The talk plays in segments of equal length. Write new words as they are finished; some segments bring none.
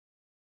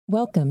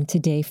Welcome to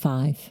day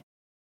 5.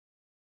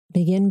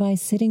 Begin by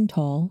sitting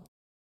tall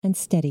and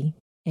steady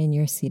in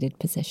your seated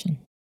position.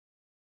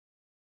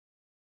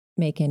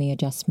 Make any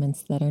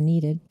adjustments that are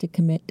needed to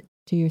commit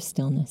to your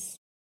stillness.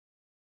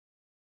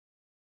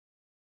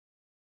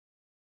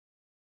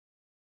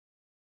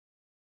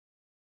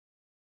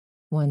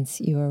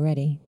 Once you are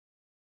ready,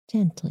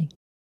 gently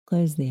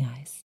close the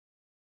eyes.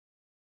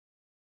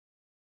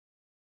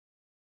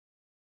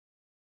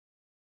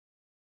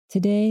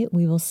 Today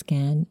we will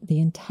scan the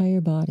entire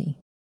body.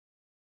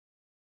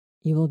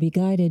 You will be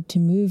guided to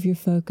move your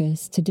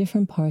focus to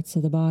different parts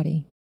of the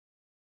body.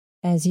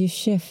 As you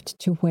shift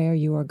to where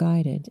you are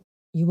guided,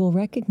 you will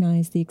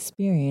recognize the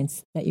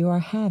experience that you are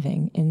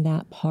having in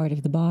that part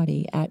of the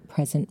body at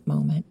present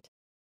moment.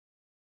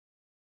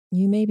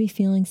 You may be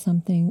feeling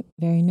something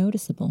very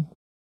noticeable.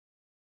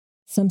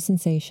 Some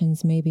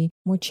sensations may be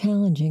more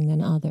challenging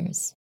than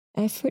others.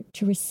 Effort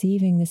to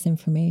receiving this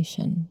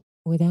information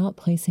without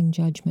placing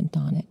judgment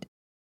on it.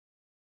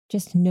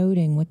 Just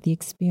noting what the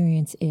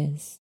experience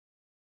is.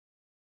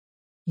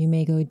 You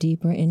may go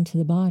deeper into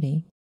the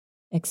body,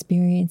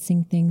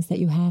 experiencing things that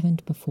you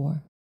haven't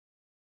before.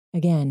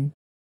 Again,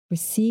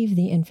 receive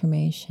the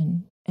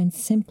information and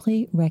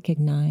simply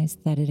recognize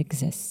that it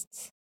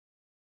exists.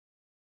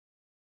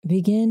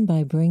 Begin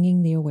by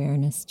bringing the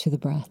awareness to the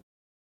breath.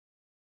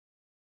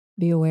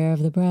 Be aware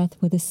of the breath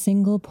with a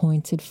single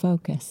pointed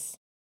focus.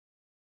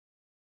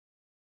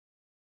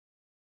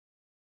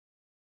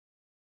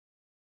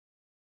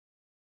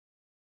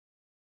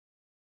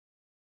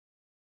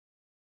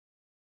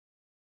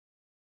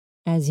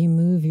 As you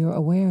move your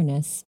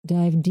awareness,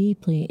 dive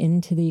deeply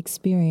into the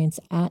experience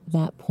at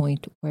that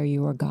point where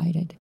you are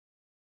guided.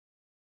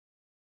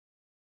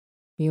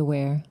 Be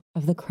aware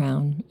of the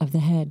crown of the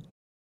head.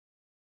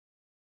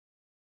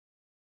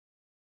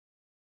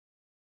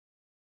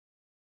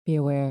 Be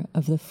aware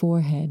of the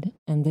forehead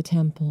and the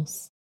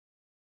temples.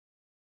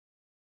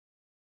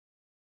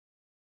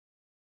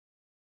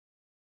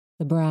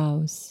 The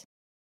brows.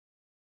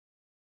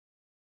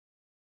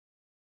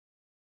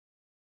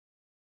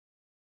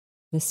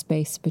 The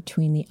space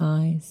between the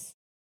eyes.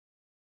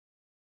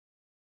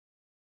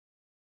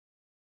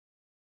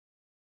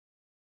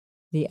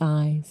 The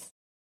eyes.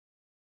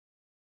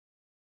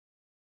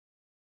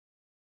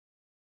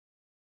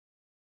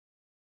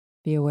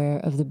 Be aware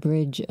of the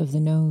bridge of the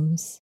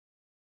nose.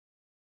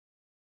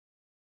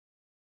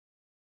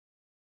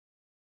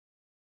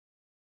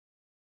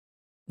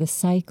 The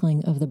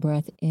cycling of the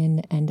breath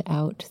in and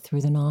out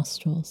through the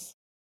nostrils.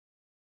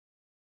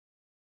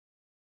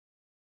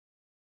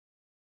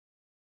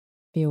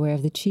 Be aware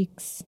of the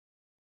cheeks.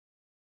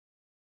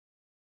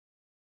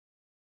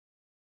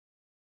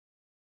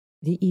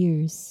 The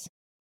ears.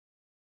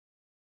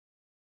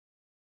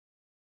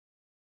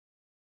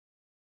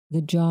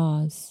 The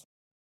jaws.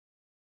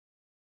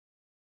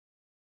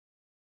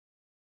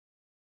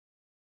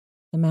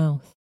 The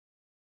mouth.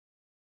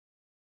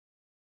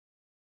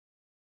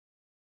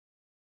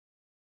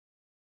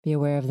 Be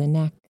aware of the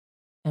neck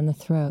and the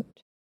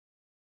throat.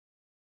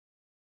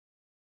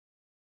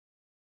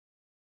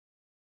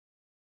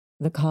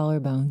 The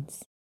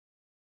collarbones.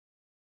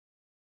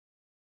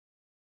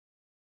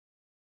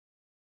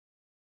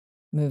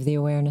 Move the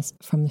awareness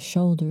from the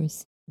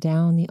shoulders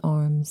down the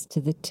arms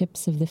to the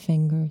tips of the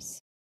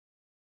fingers.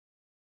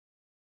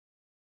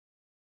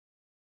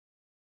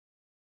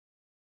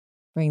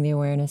 Bring the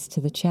awareness to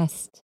the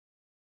chest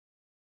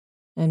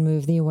and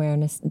move the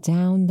awareness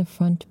down the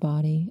front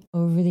body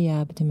over the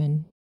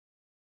abdomen.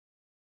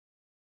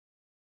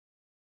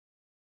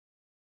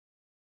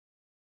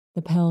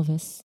 The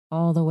pelvis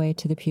all the way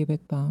to the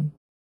pubic bone.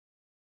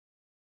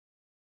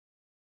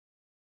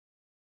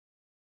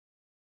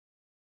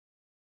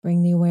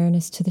 Bring the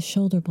awareness to the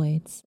shoulder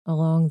blades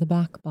along the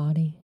back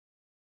body.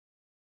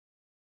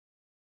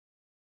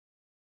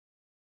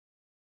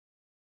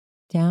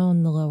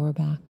 Down the lower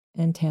back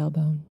and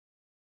tailbone.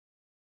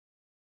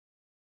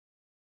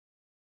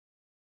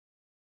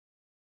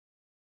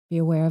 Be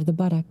aware of the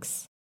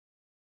buttocks.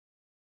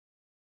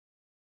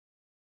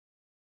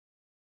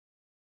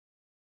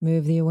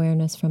 Move the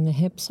awareness from the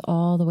hips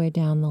all the way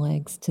down the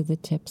legs to the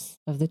tips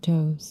of the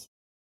toes.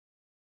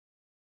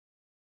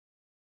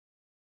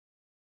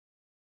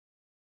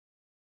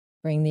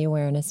 Bring the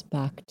awareness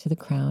back to the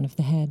crown of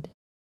the head.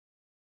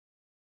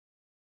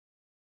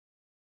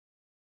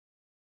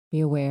 Be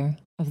aware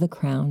of the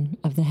crown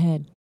of the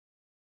head.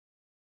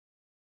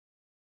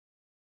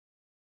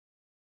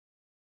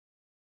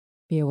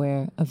 Be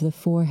aware of the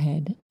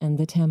forehead and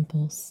the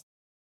temples.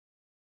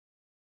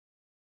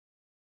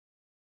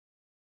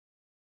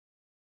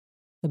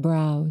 The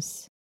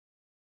brows.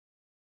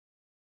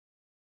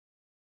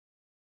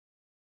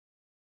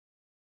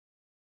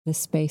 The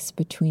space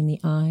between the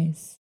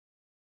eyes.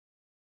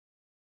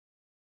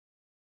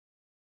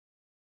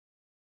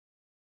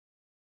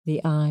 The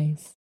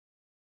eyes.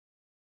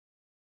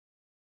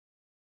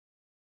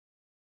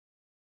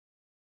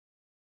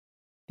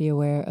 Be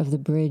aware of the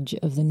bridge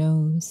of the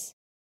nose.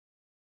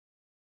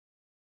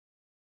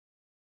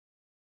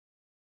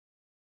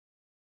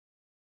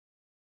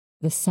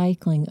 the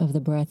cycling of the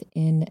breath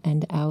in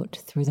and out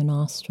through the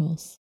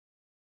nostrils.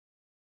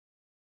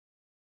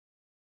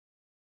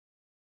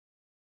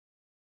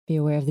 Be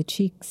aware of the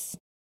cheeks,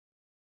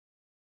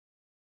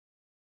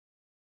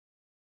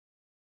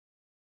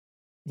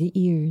 the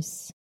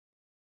ears,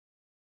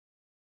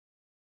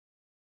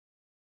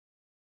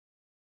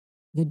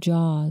 the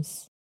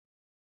jaws,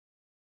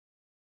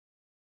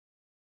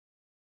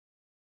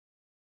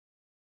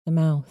 the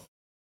mouth.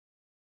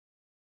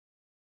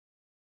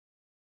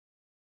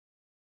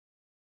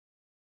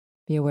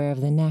 Be aware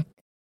of the neck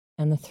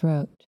and the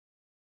throat,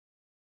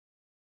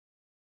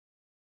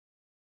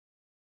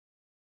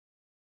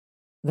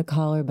 the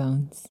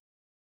collarbones.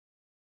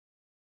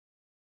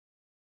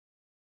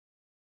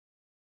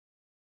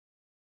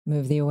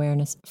 Move the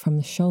awareness from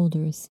the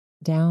shoulders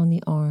down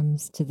the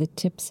arms to the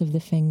tips of the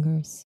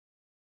fingers.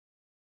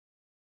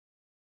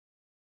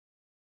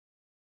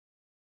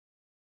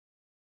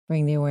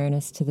 Bring the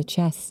awareness to the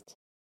chest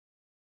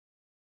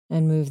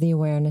and move the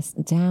awareness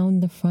down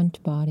the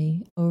front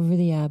body over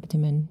the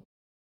abdomen,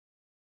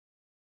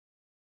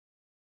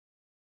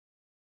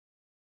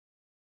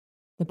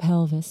 the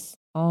pelvis,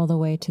 all the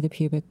way to the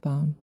pubic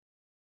bone.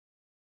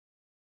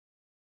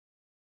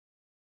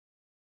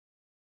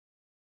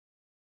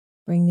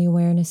 Bring the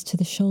awareness to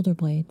the shoulder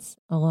blades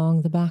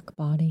along the back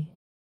body,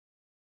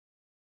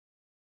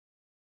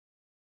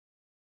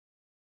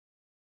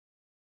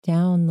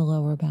 down the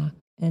lower back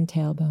and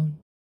tailbone.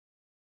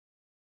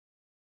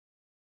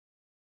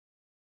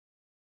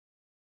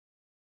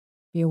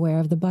 Be aware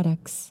of the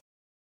buttocks.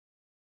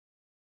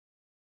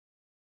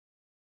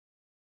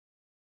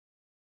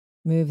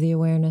 Move the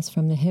awareness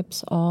from the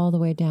hips all the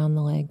way down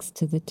the legs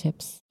to the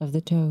tips of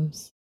the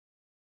toes.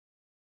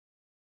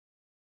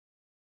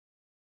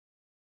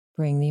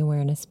 Bring the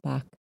awareness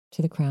back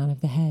to the crown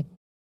of the head.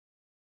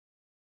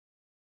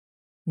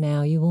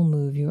 Now you will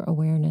move your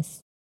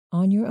awareness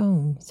on your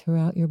own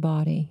throughout your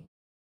body,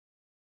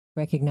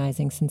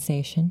 recognizing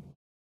sensation,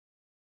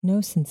 no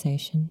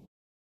sensation,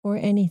 or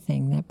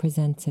anything that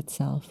presents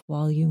itself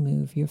while you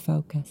move your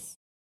focus.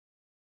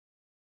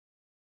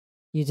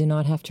 You do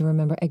not have to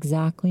remember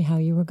exactly how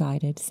you were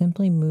guided.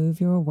 Simply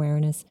move your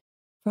awareness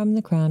from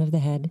the crown of the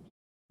head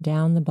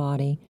down the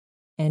body,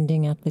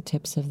 ending at the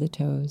tips of the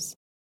toes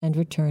and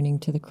returning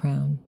to the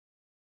crown.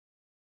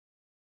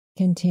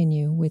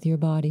 Continue with your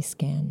body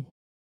scan.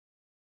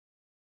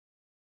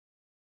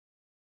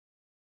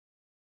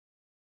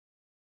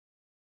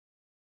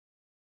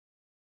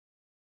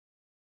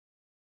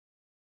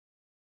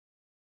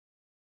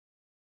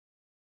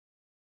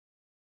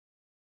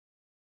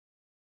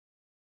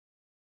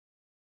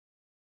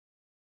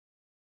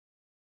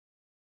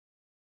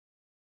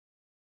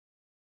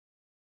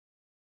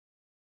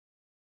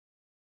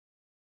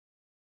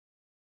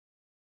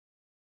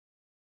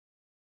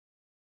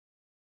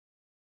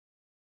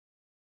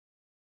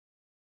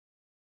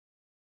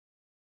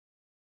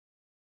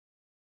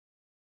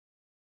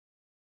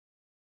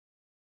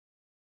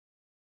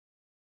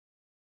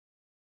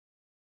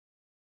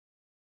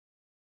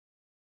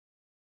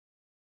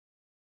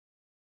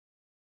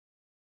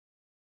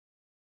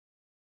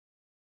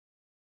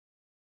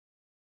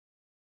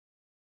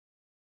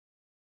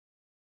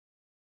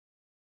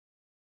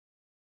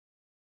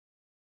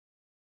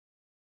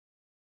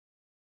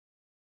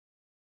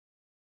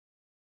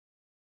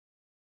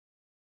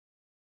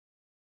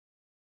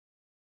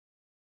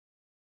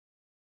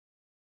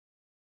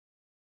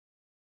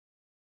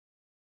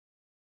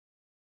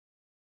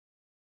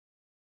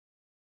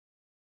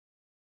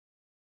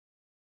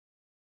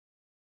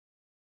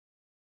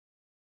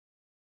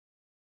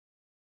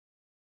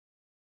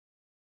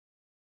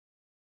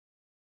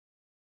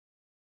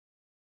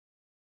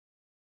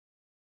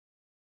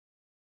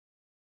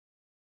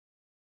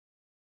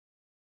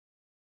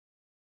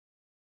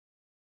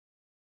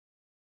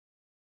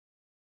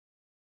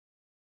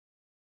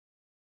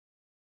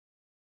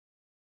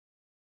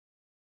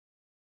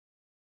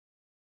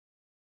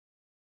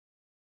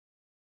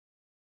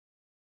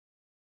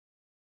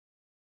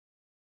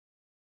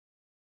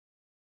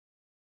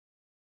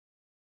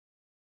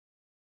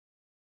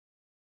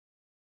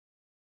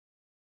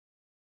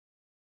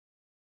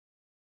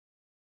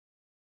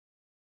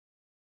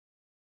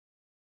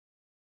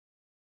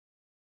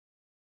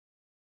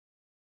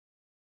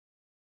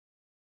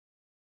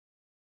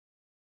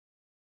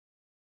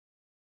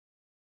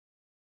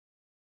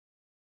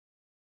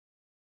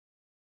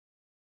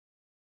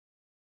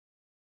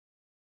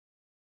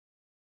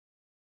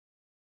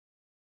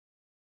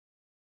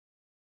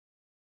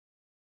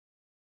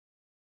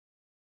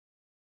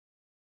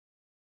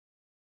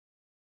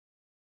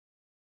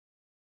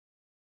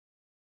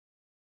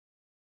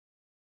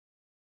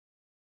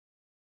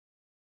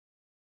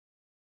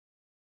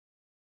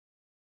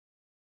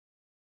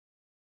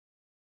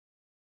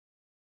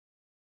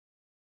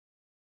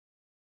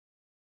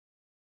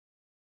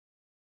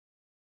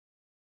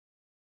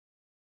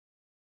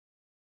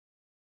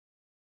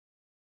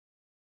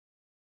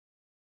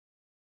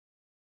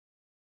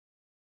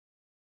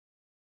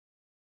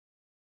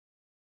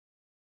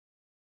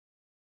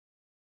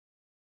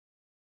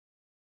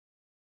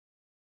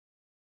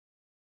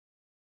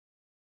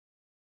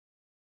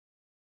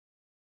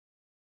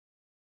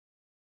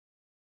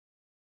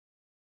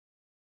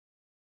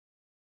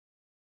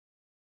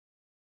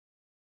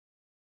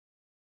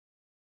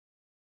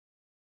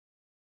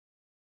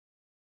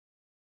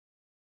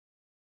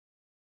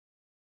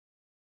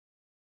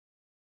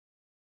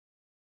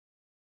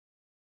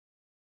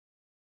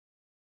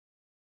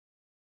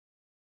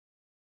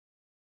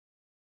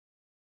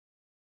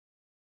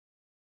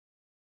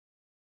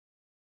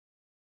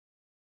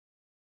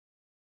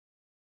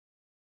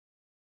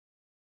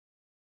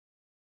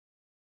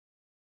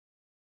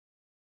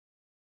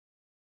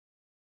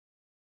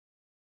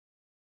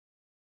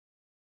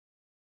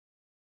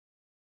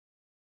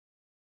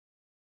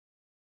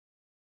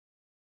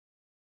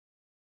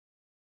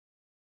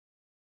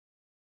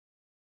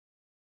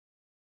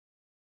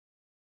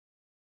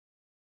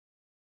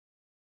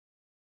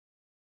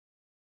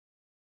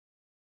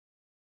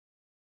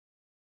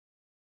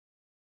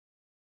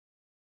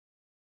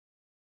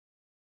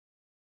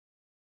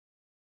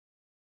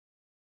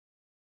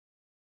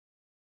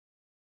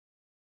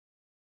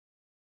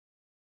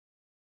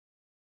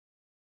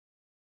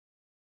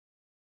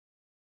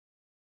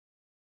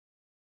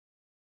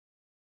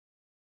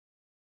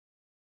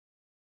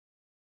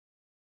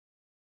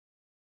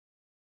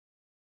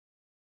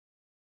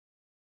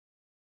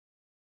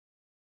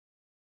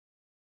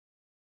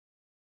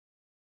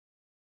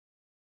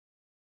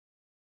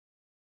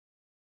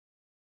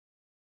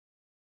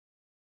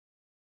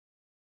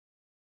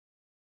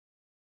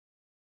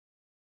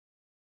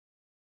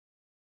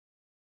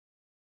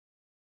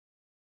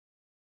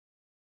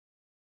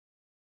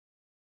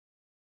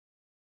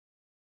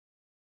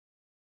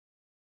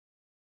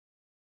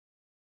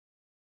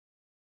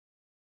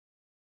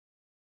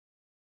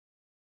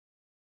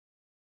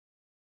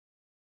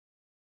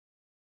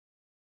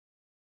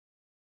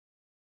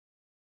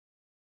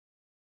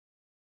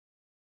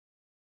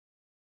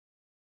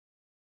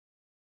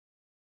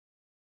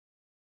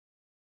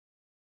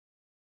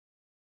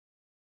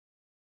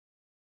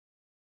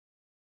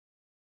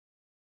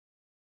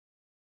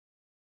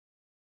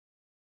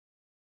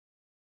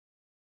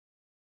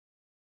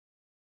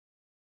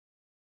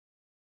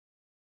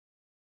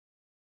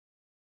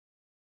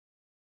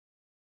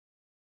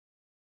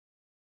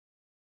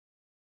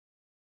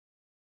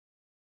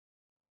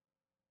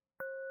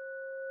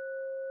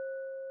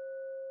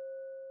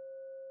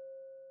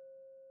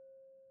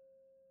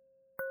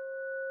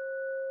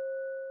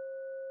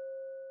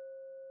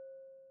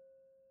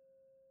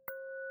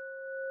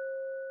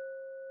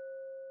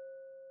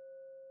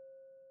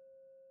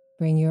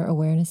 Bring your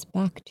awareness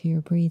back to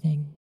your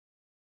breathing.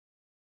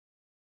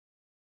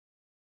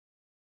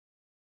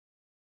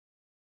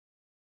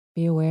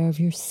 Be aware of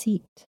your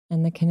seat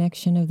and the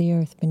connection of the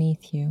earth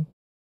beneath you.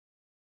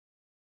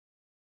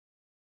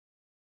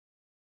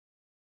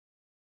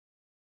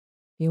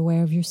 Be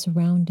aware of your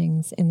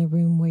surroundings in the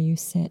room where you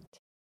sit.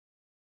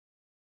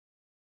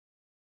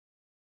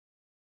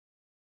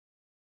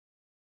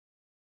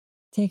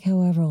 Take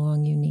however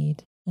long you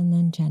need, and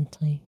then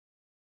gently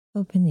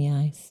open the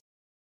eyes.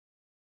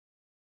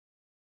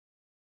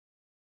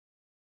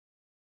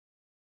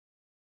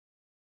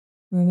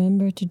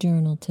 Remember to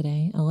journal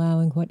today,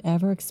 allowing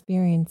whatever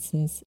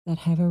experiences that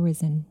have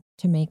arisen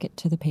to make it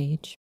to the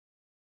page.